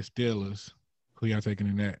and the Steelers. Who y'all taking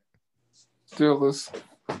in that? Steelers.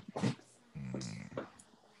 I'm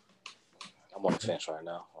on the fence right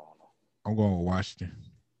now. I don't know. I'm going with Washington. I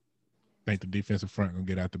think the defensive front gonna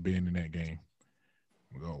get out the bin in that game.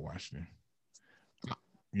 I'm going with Washington.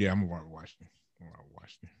 Yeah, I'm gonna rock with Washington.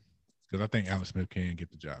 Because I think Alex Smith can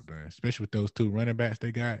get the job done, especially with those two running backs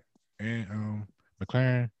they got and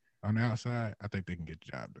McLaren on the outside. I think they can get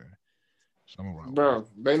the job done. So I'm gonna rock. Bro,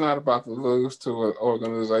 they not about to lose to an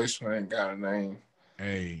organization that ain't got a name.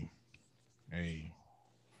 Hey,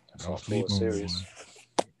 don't sleep on serious.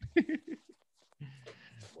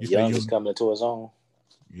 Young is coming into his own.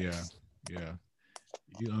 Yeah.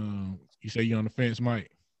 You say you on the fence,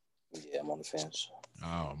 Mike? Yeah, I'm on the fence.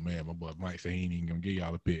 Oh man, my boy Mike said he ain't even gonna give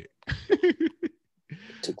y'all a pick.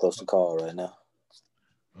 Too close to call right now.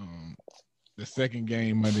 The second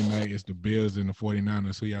game Monday night is the Bills and the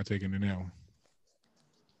 49ers. Who y'all taking in that one?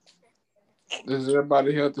 Is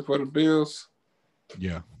everybody healthy for the Bills?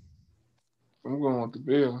 Yeah. I'm going with the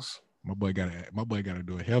Bills. My boy gotta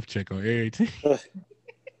do a health check on every team.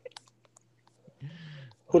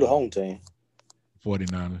 Who the home team?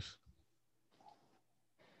 49ers.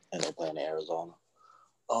 And they're playing in Arizona.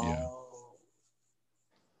 Yeah.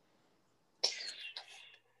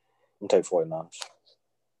 I'm taking 49ers.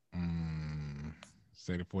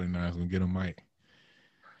 Say the 49ers gonna get them, Mike.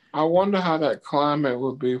 I wonder how that climate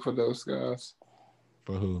would be for those guys.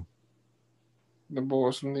 For who? The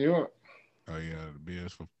boys from New York. Oh yeah, the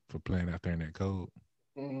Bills for playing out there in that cold.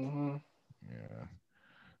 Mm-hmm. Yeah.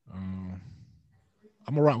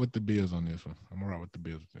 I'm gonna rock with the Bills on this one.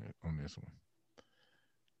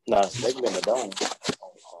 Nah, they can be in the dome.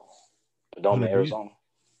 The dome in Arizona.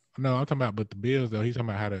 No, I'm talking about, but the Bills though. He's talking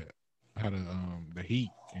about how the heat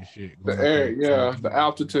and shit. The air, yeah, the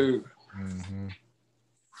altitude. Mm-hmm.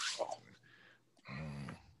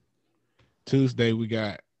 Tuesday we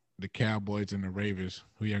got the Cowboys and the Ravens.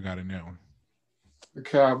 Who y'all got in that one? The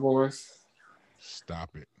Cowboys.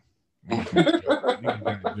 Stop it.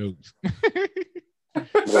 Niggas got jokes.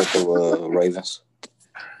 Go for Ravens.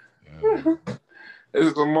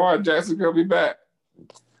 Is Lamar Jackson gonna be back?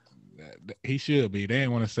 He should be. They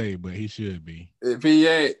didn't want to say, but he should be. If he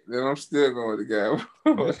ain't, then I'm still going with the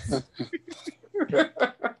Cowboys.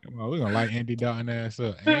 Come on, we're gonna light Andy Dalton ass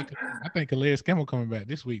up. And I think Calais Campbell coming back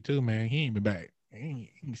this week too, man. He ain't been back. You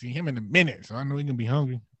can see him in a minute, so I know he gonna be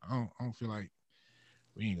hungry. I don't feel like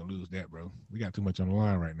we ain't gonna lose that, bro. We got too much on the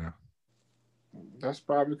line right now. That's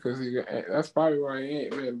probably because that's probably why he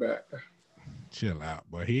ain't been back. Chill out,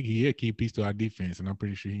 but he'll keep peace to our defense, and I'm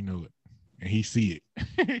pretty sure he know it, and he see it.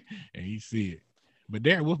 But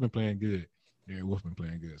Darren Wolf been playing good.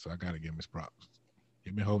 So I gotta give him his props.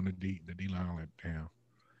 He been holding the D line like down.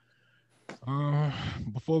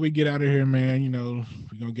 Before we get out of here, man,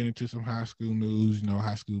 we're gonna get into some high school news.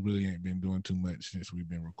 High school really ain't been doing too much since we've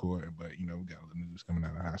been recording, but we got a little news coming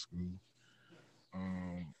out of high school.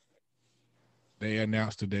 They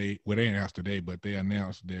announced today. Well, they announced today, but they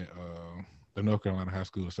announced that the North Carolina High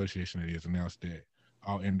School Association has announced that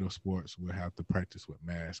all indoor sports will have to practice with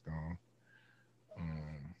masks on.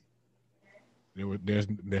 There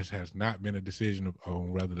has not been a decision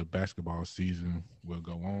on whether the basketball season will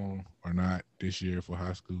go on or not this year for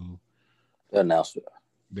high school. They announced it.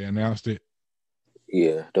 They announced it.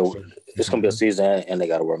 Yeah, it's gonna be a season, and they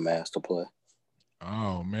got to wear masks to play.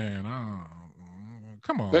 Oh man,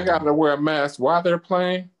 come on! They got to wear masks while they're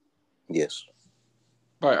playing. Yes.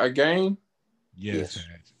 Like a game. Yes.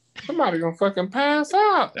 Somebody gonna fucking pass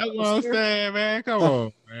out. That's what I'm saying, man. Come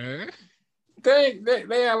on, man. They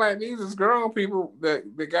are like these is grown people that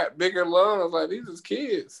got bigger lungs. Like these is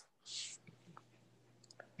kids.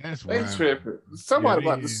 That's they wild. tripping. Somebody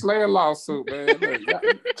about to slay a lawsuit, man.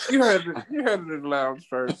 you heard it in the lounge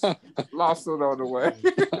first. Lawsuit on the way.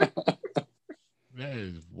 That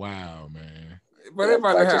is wild, man. But they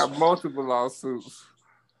about to have multiple lawsuits.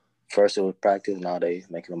 First it was practice, now they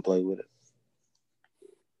making them play with it.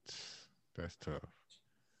 That's tough.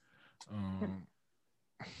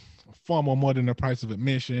 Far more than the price of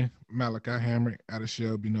admission. Malachi Hamrick out of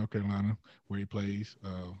Shelby, North Carolina, where he plays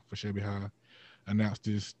for Shelby High, announced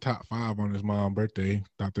his top 5 on his mom's birthday.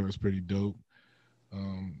 Thought that was pretty dope.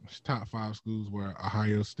 His top 5 schools were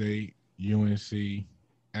Ohio State, UNC,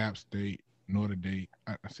 App State, Notre Dame.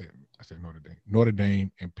 I said Notre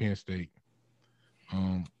Dame, and Penn State.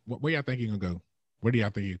 Where y'all think he's gonna go? Where do y'all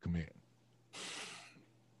think he'll commit?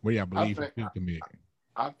 Where y'all believe he'll commit?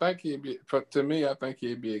 I think he'd be. To me, I think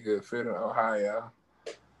he'd be a good fit in Ohio.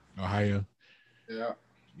 Ohio. Yeah.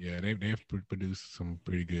 Yeah, they've produced some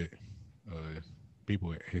pretty good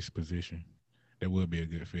people at his position. That would be a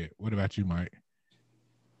good fit. What about you, Mike?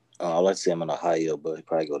 I'd like to see him in Ohio, but he'd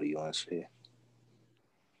probably go to UNC.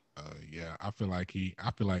 Yeah, I feel like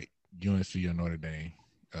UNC or Notre Dame.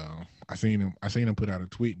 I seen him put out a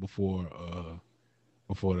tweet before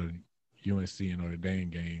the UNC and Notre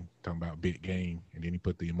Dame game talking about big game, and then he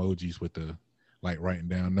put the emojis with the writing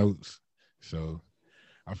down notes. So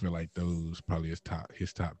I feel like those probably his top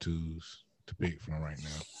 2s to pick from right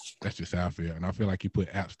now. That's just how I feel, and I feel like he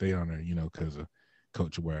put App State on there, because of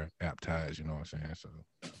coach wear App ties. You know what I'm saying? So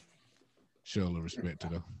show a little respect to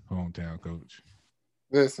the hometown coach.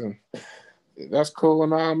 Listen, that's cool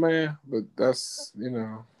and all, man, but that's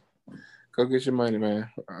go get your money, man.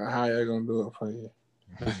 How you gonna do it for you?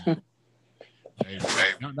 Hey,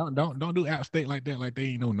 don't do App State like that. Like they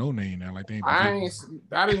ain't no name now. Like they ain't.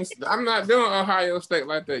 I'm not doing Ohio State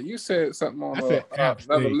like that. You said something on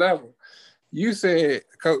another level. You said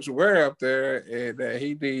Coach Ware up there and that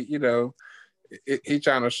he did. He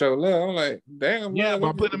trying to show love. I'm like, damn. Yeah,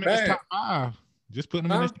 but put him in his top 5. Just put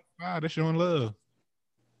him in his top 5. That's showing love.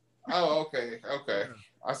 Oh, okay.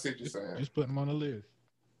 I see what you're saying. Just put him on the list.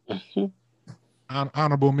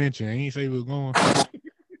 Honorable mention. I ain't say we were going.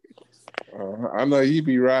 I know you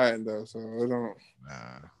be riding though, so I don't.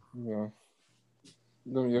 Nah.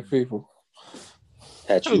 Them your people.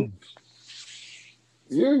 At you.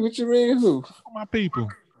 Yeah, what you mean? Who? My people.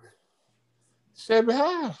 Shelby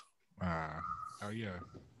High. Oh yeah,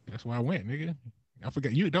 that's why I went, nigga. I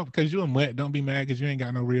forgot you don't because you're a mutt. Don't be mad because you ain't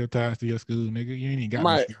got no real ties to your school, nigga. You ain't got.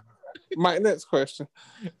 My next question.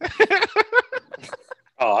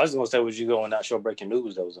 Oh, I was gonna say, was you going out show breaking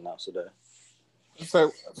news that was announced today? Say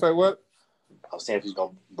what? I was saying if he's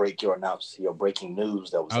gonna break your breaking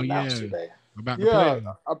news that was announced today.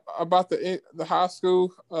 About the high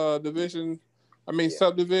school division.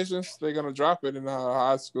 Subdivisions. They're gonna drop it in the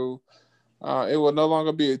high school. It will no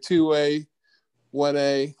longer be a 2A,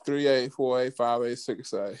 1A, 3A, 4A,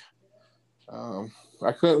 5A, 6A.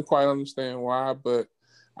 I couldn't quite understand why, but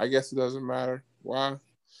I guess it doesn't matter why.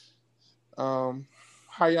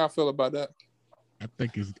 How y'all feel about that? I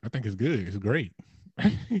think it's good. It's great.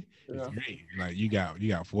 It's great. Like you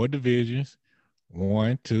got 4 divisions,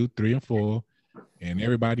 1, 2, 3, and 4, and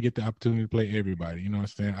everybody get the opportunity to play everybody. You know what I'm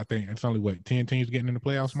saying? I think it's only 10 teams getting in the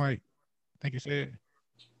playoffs, Mike. I think you said.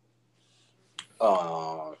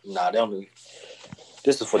 They only.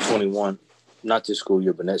 This is for 21, not this school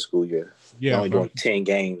year, but next school year. Yeah, they're only doing 10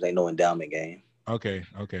 games. Ain't no endowment game. Okay.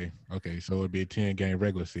 So it'd be a 10-game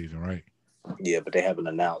regular season, right? Yeah, but they haven't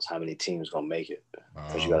announced how many teams gonna make it.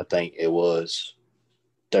 Because you got to think it was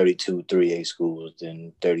 32 3A schools,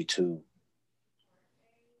 then 32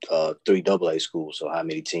 3 AA schools. So how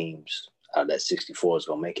many teams out of that 64 is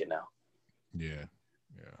gonna make it now? Yeah.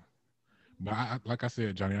 But like I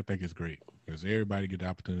said, Johnny, I think it's great because everybody get the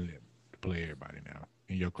opportunity to play everybody now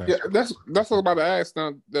in your class. Yeah, that's what I'm about to ask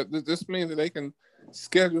now. Does this mean that they can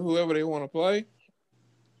schedule whoever they want to play?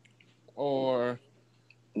 Or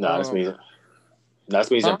no, this means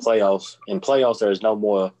in playoffs. In playoffs, there's no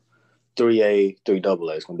more 3A,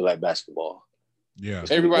 3AA. It's gonna be like basketball. Yeah,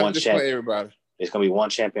 everybody just play everybody. It's gonna be one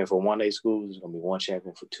champion for 1A schools. It's gonna be one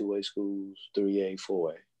champion for 2A schools, 3A,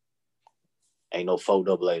 4A. Ain't no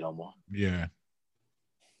 4AA no more. Yeah.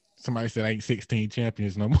 Somebody said ain't 16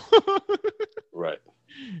 champions no more. Right.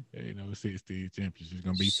 Ain't no 16 champions. It's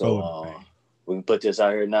gonna be so. 4. We can put this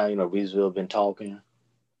out here now. Reesville been talking.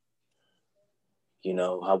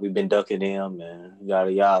 How we been ducking them and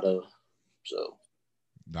yada yada. So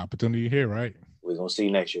the opportunity here, right? We're gonna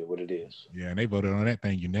see next year what it is. Yeah, and they voted on that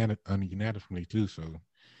thing unanimously too. So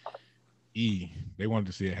they wanted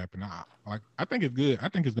to see it happen. I think it's good. I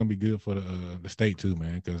think it's gonna be good for the state too,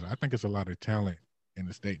 man, because I think it's a lot of talent in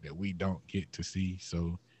the state that we don't get to see.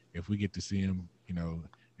 So if we get to see them,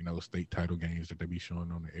 state title games that they be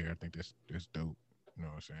showing on the air, I think that's dope. You know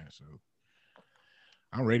what I'm saying? So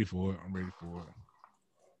I'm ready for it.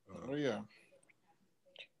 Oh yeah.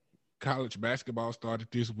 College basketball started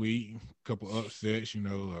this week. A couple upsets,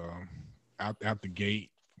 out the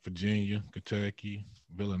gate. Virginia, Kentucky,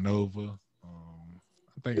 Villanova.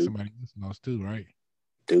 I think somebody else lost too, right?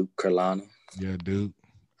 Duke, Carolina. Yeah, Duke.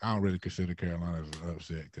 I don't really consider Carolina as an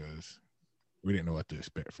upset because we didn't know what to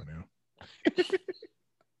expect from them.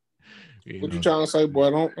 What you trying to say, boy?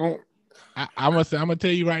 Don't. I'm gonna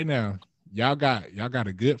tell you right now. Y'all got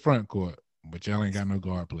a good front court, but y'all ain't got no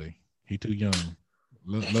guard play. He too young.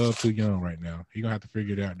 Love too young right now. He gonna have to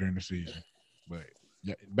figure it out during the season.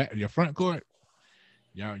 But your front court,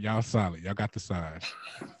 y'all solid. Y'all got the size.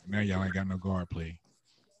 Now y'all ain't got no guard play.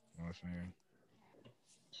 You know what I'm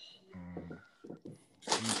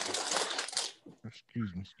saying?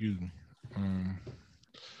 Excuse me.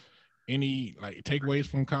 Any takeaways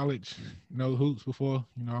from college, hoops before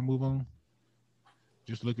I move on?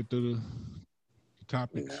 Just looking through the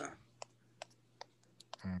topics.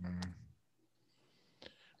 Yeah.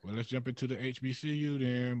 Well, let's jump into the HBCU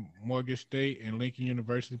then. Morgan State and Lincoln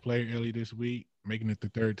University played early this week, making it the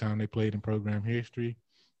third time they played in program history.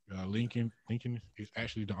 Lincoln is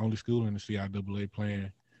actually the only school in the CIAA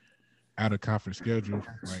playing out of conference schedule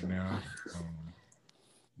right now.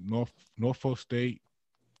 Norfolk State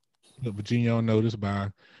put Virginia on notice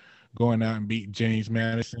by going out and beat James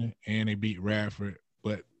Madison, and they beat Radford,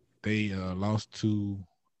 but they lost to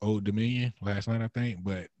Old Dominion last night, I think.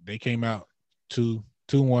 But they came out 2-1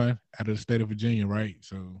 out of the state of Virginia, right?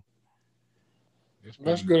 So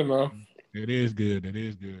that's good enough. It is good,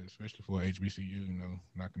 especially for HBCU,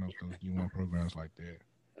 knocking off those D1 programs like that.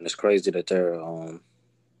 And it's crazy that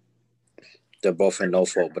they're both in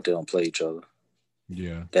Norfolk, but they don't play each other.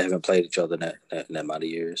 Yeah. They haven't played each other in that amount of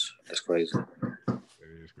years. That's crazy.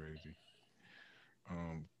 It is crazy.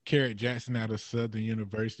 Carrot Jackson out of Southern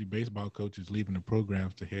University baseball coach is leaving the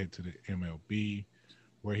programs to head to the MLB,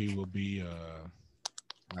 where he will be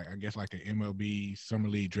like an MLB Summer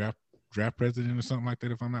League draft president or something like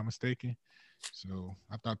that, if I'm not mistaken. So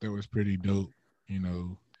I thought that was pretty dope, for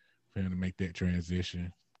him to make that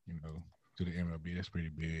transition, to the MLB. That's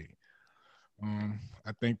pretty big.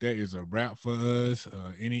 I think that is a wrap for us.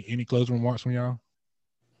 Any closing remarks from y'all?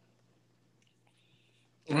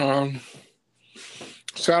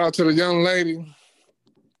 Shout out to the young lady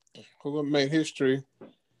who made history.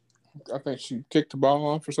 I think she kicked the ball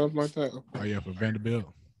off or something like that. Oh yeah, for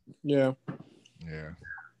Vanderbilt. Yeah. Yeah.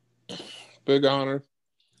 Big honor.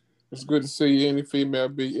 It's good to see any female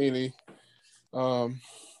beat any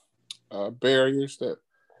barriers that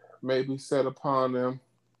may be set upon them.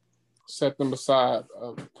 Set them aside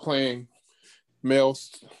playing male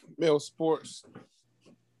sports.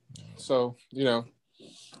 So,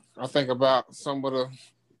 I think about some of the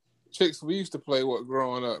chicks we used to play with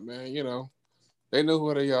growing up, man. They knew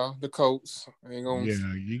who they are, the Colts.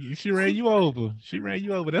 Yeah, she ran you over.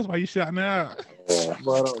 That's why you shouting out.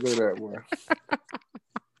 Boy, don't do that, boy.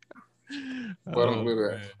 Don't do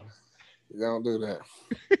that. Don't do that.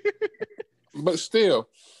 But still,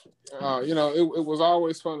 it was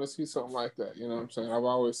always fun to see something like that. You know what I'm saying? I've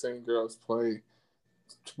always seen girls play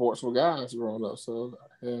sports with guys growing up. So,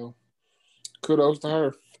 kudos to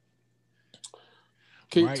her.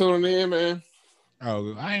 Keep tuning in, man.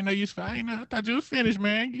 Oh, I didn't know you. I thought you was finished,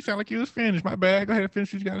 man. You sound like you was finished. My bad. Go ahead and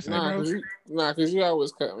finish what you got to say, bro. Because you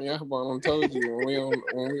always cut me off. But I told you when we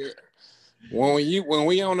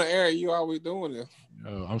on the air, you always doing it.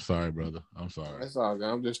 Oh, I'm sorry, brother. I'm sorry. That's all good.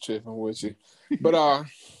 I'm just chipping with you. But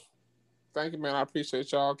thank you, man. I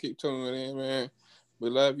appreciate y'all. Keep tuning in, man. We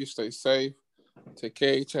love you. Stay safe. Take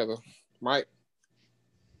care of each other. Mike.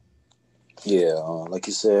 Yeah, like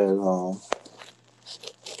you said,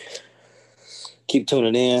 keep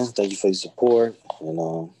tuning in. Thank you for your support,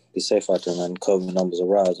 and be safe out there, man. COVID numbers are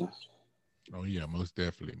rising. Oh yeah, most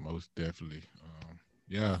definitely, most definitely.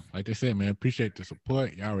 Yeah, like they said, man, appreciate the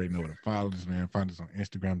support. Y'all already know where to follow us, man. Find us on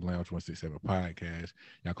Instagram, the Lounge 167 Podcast.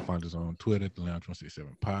 Y'all can find us on Twitter, the Lounge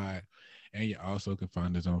 167 Pod. And you also can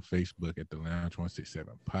find us on Facebook at the Lounge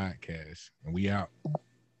 167 Podcast. And we out.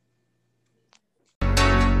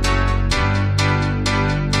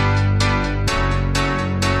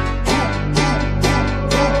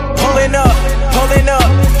 Pulling up,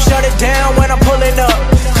 shut it down when I'm pulling up.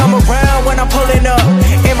 Come around when I'm pulling up.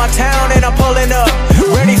 In my town.